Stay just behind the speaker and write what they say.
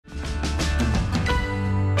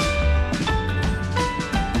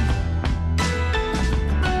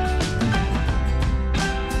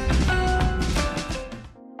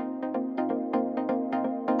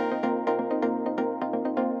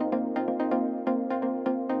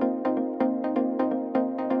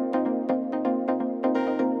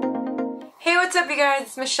Hey, what's up you guys?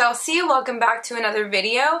 It's MicheleC. Welcome back to another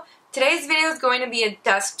video. Today's video is going to be a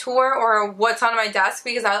desk tour, or what's on my desk,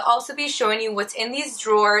 because I'll also be showing you what's in these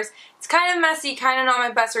drawers. It's kind of messy, kind of not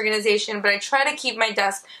my best organization, but I try to keep my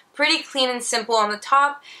desk pretty clean and simple on the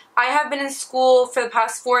top. I have been in school for the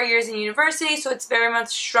past 4 years in university, so it's very much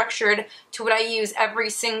structured to what I use every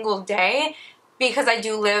single day because I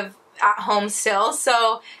do live at home still.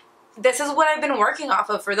 So this is what I've been working off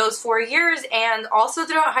of for those 4 years, and also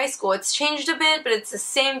throughout high school. It's changed a bit, but it's the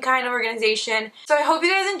same kind of organization. So I hope you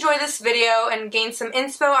guys enjoy this video and gain some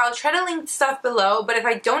inspo. I'll try to link stuff below, but if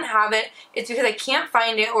I don't have it, it's because I can't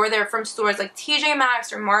find it, or they're from stores like TJ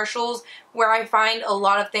Maxx or Marshall's, where I find a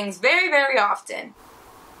lot of things very, very often.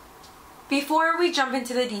 Before we jump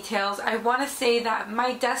into the details, I want to say that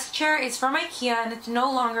my desk chair is from IKEA and it's no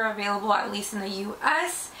longer available, at least in the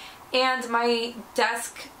US, and my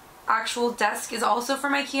actual desk is also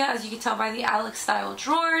from IKEA, as you can tell by the Alex style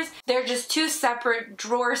drawers. They're just two separate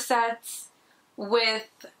drawer sets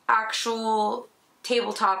with actual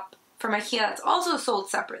tabletop from IKEA that's also sold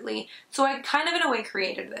separately. So I kind of in a way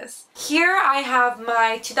created this. Here I have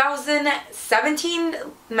my 2017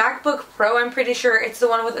 MacBook Pro. I'm pretty sure it's the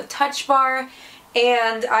one with a touch bar.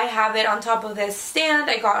 And I have it on top of this stand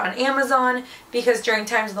I got on Amazon because during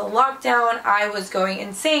times of the lockdown I was going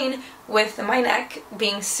insane with my neck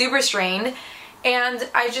being super strained, and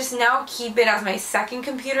I just now keep it as my second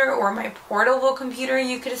computer, or my portable computer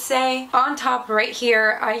you could say. On top right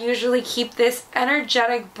here I usually keep this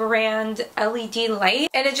Energetic brand LED light,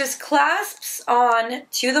 and it just clasps on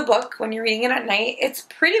to the book when you're reading it at night. It's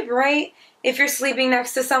pretty bright if you're sleeping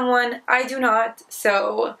next to someone. I do not,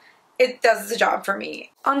 so it does the job for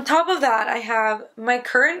me. On top of that, I have my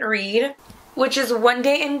current read, which is One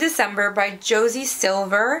Day in December by Josie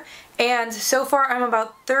Silver, and so far I'm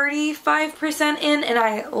about 35% in and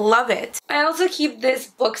I love it. I also keep this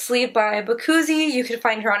book sleeve by Bakuzi. You can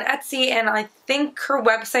find her on Etsy, and I think her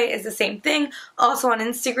website is the same thing, also on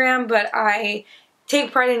Instagram, but I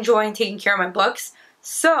take pride and joy in taking care of my books,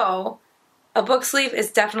 so a book sleeve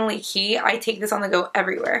is definitely key. I take this on the go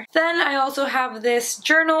everywhere. Then I also have this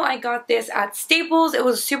journal. I got this at Staples. It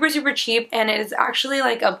was super, super cheap, and it is actually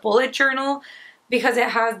like a bullet journal because it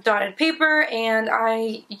has dotted paper, and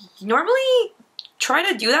I normally try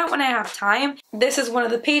to do that when I have time. This is one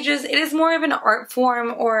of the pages. It is more of an art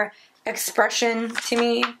form or expression to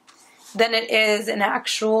me than it is an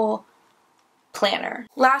actual planner.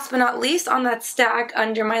 Last but not least, on that stack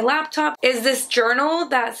under my laptop is this journal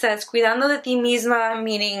that says Cuidando de ti misma,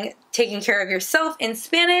 meaning taking care of yourself in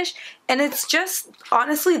Spanish, and it's just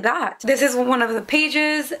honestly that. This is one of the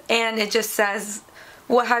pages, and it just says,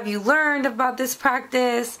 what have you learned about this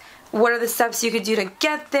practice? What are the steps you could do to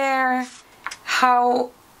get there?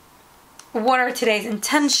 What are today's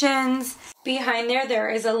intentions? Behind there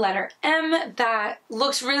is a letter M that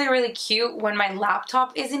looks really, really cute when my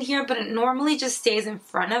laptop isn't here, but it normally just stays in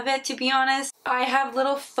front of it, to be honest. I have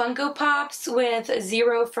little Funko Pops with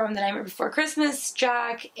Zero from The Nightmare Before Christmas,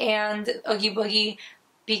 Jack, and Oogie Boogie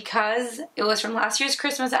because it was from last year's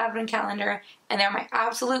Christmas advent calendar, and they're my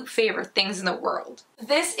absolute favorite things in the world.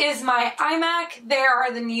 This is my iMac. There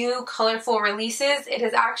are the new colorful releases. It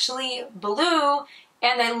is actually blue,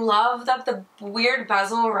 and I love that the weird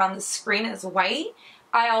bezel around the screen is white.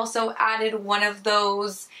 I also added one of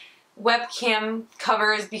those webcam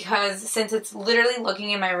covers because since it's literally looking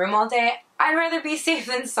in my room all day, I'd rather be safe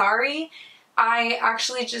than sorry. I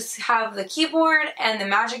actually just have the keyboard and the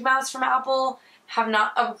Magic Mouse from Apple. Have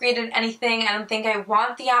not upgraded anything. I don't think I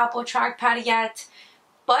want the Apple trackpad yet.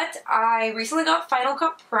 But I recently got Final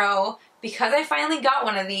Cut Pro because I finally got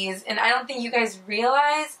one of these, and I don't think you guys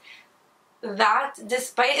realize that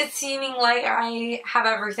despite it seeming like I have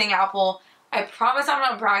everything Apple, I promise I'm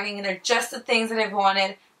not bragging, and they're just the things that I've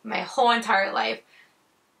wanted my whole entire life.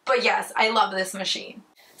 But yes, I love this machine.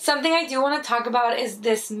 Something I do want to talk about is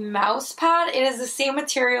this mouse pad. It is the same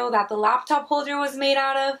material that the laptop holder was made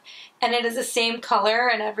out of, and it is the same color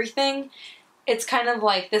and everything. It's kind of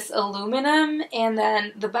like this aluminum, and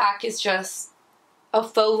then the back is just a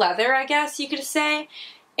faux leather, I guess you could say.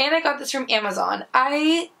 And I got this from Amazon.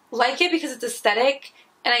 I like it because it's aesthetic,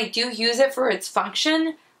 and I do use it for its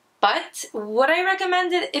function, but would I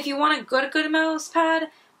recommend it if you want a good mouse pad?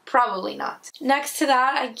 Probably not. Next to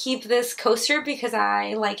that, I keep this coaster because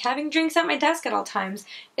I like having drinks at my desk at all times.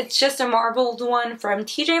 It's just a marbled one from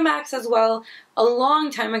TJ Maxx as well, a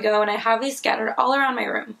long time ago, and I have these scattered all around my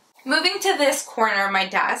room. Moving to this corner of my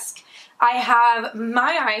desk, I have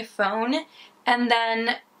my iPhone, and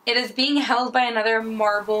then it is being held by another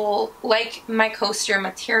marble, like my coaster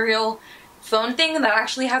material phone thing that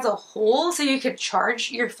actually has a hole so you could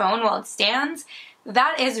charge your phone while it stands.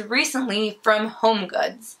 That is recently from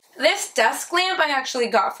HomeGoods. This desk lamp I actually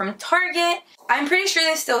got from Target. I'm pretty sure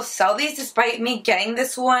they still sell these despite me getting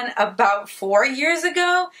this one about 4 years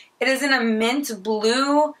ago. It is in a mint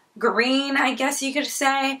blue green, I guess you could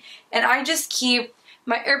say, and I just keep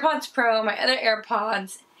my AirPods Pro, my other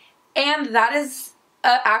AirPods, and that is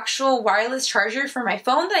an actual wireless charger for my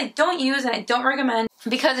phone that I don't use and I don't recommend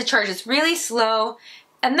because it charges really slow.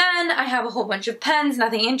 And then I have a whole bunch of pens,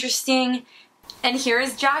 nothing interesting. And here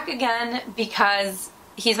is Jack again because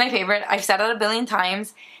he's my favorite. I've said it a billion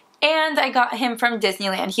times. And I got him from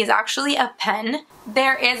Disneyland. He's actually a pen.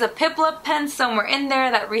 There is a Piplup pen somewhere in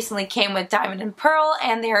there that recently came with Diamond and Pearl,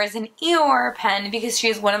 and there is an Eeyore pen because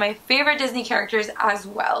she's one of my favorite Disney characters as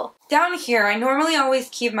well. Down here, I normally always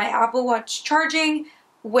keep my Apple Watch charging,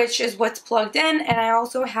 which is what's plugged in, and I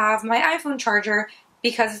also have my iPhone charger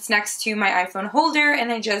because it's next to my iPhone holder,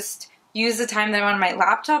 and I just use the time that I'm on my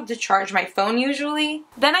laptop to charge my phone usually.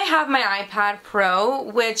 Then I have my iPad Pro,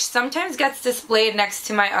 which sometimes gets displayed next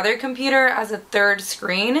to my other computer as a third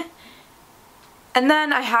screen. And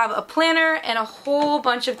then I have a planner and a whole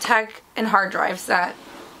bunch of tech and hard drives that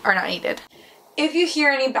are not needed. If you hear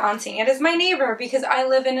any bouncing, it is my neighbor because I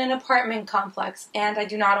live in an apartment complex and I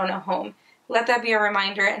do not own a home. Let that be a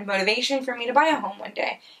reminder and motivation for me to buy a home one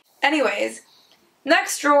day. Anyways,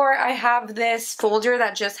 next drawer, I have this folder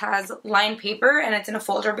that just has lined paper, and it's in a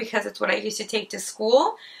folder because it's what I used to take to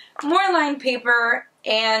school. More lined paper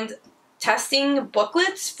and testing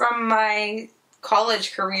booklets from my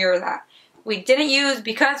college career that we didn't use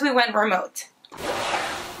because we went remote.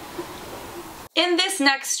 In this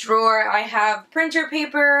next drawer, I have printer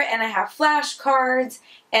paper and I have flashcards,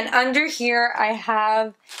 and under here I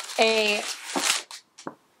have a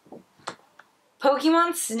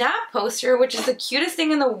Pokemon Snap poster, which is the cutest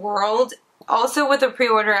thing in the world, also with a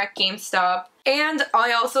pre-order at GameStop. And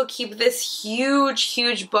I also keep this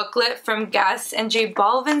huge booklet from Guess and J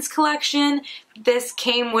Balvin's collection. This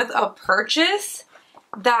came with a purchase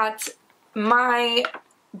that my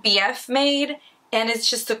BF made, and it's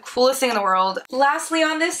just the coolest thing in the world. Lastly,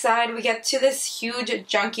 on this side, we get to this huge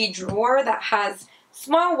junky drawer that has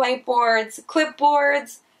small whiteboards,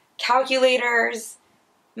 clipboards, calculators,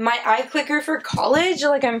 my iClicker for college,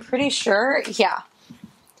 like I'm pretty sure, yeah.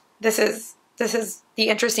 This is the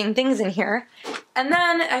interesting things in here. And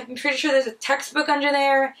then I'm pretty sure there's a textbook under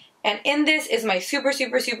there, and in this is my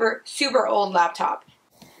super old laptop.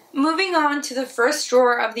 Moving on to the first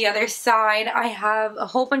drawer of the other side, I have a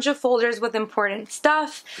whole bunch of folders with important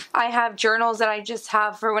stuff. I have journals that I just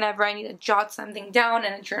have for whenever I need to jot something down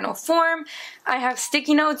in a journal form. I have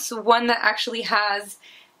sticky notes, one that actually has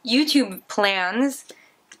YouTube plans.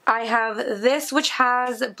 I have this, which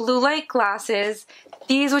has blue light glasses.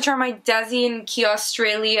 These, which are my Desi and Key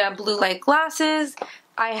Australia blue light glasses.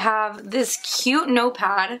 I have this cute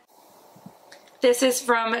notepad. This is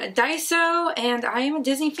from Daiso, and I am a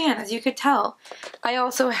Disney fan, as you could tell. I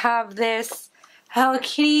also have this Hello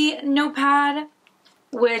Kitty notepad,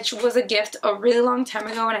 which was a gift a really long time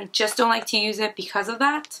ago, and I just don't like to use it because of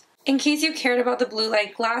that. In case you cared about the blue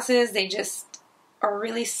light glasses, they just are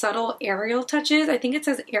really subtle Arial touches. I think it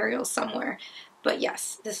says Arial somewhere. But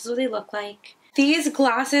yes, this is what they look like. These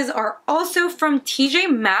glasses are also from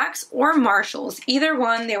TJ Maxx or Marshalls. Either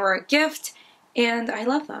one, they were a gift, and I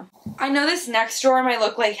love them. I know this next drawer might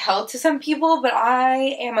look like hell to some people, but I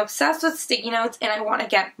am obsessed with sticky notes and I want to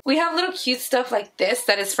get. We have little cute stuff like this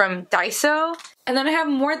that is from Daiso. And then I have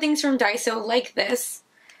more things from Daiso like this.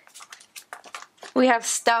 We have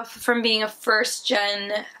stuff from being a first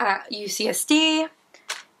gen at UCSD,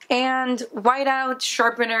 and whiteout,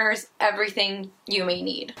 sharpeners, everything you may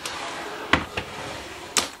need.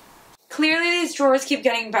 Clearly these drawers keep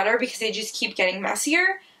getting better because they just keep getting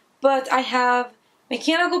messier, but I have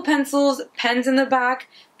mechanical pencils, pens in the back.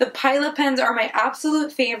 The Pilot pens are my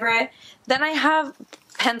absolute favorite. Then I have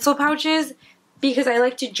pencil pouches because I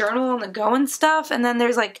like to journal on the go and stuff, and then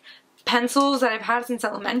there's like pencils that I've had since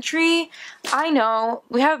elementary. I know,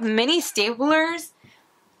 we have mini staplers.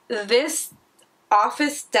 This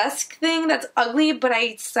office desk thing that's ugly, but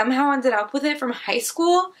I somehow ended up with it from high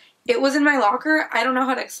school. It was in my locker. I don't know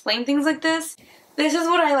how to explain things like this. This is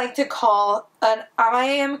what I like to call an I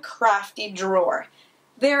am crafty drawer.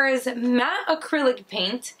 There is matte acrylic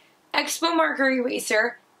paint, Expo marker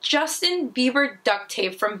eraser, Justin Bieber duct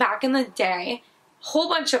tape from back in the day, whole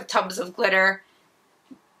bunch of tubs of glitter,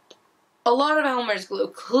 a lot of Elmer's glue,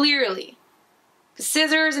 clearly,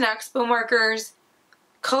 scissors and Expo markers,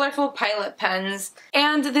 colorful Pilot pens,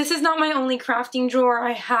 and this is not my only crafting drawer.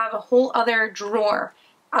 I have a whole other drawer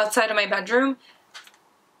outside of my bedroom.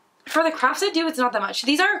 For the crafts I do, it's not that much.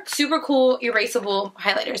 These are super cool erasable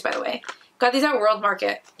highlighters, by the way. Got these at World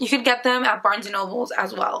Market. You could get them at Barnes & Noble's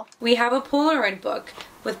as well. We have a Polaroid book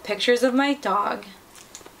with pictures of my dog.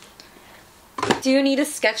 Do you need a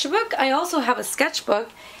sketchbook? I also have a sketchbook.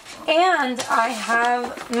 And I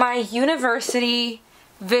have my university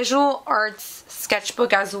visual arts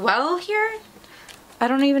sketchbook as well here. I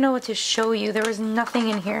don't even know what to show you. There was nothing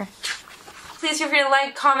in here. Please feel free to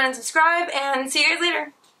like, comment, and subscribe, and see you guys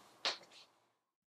later.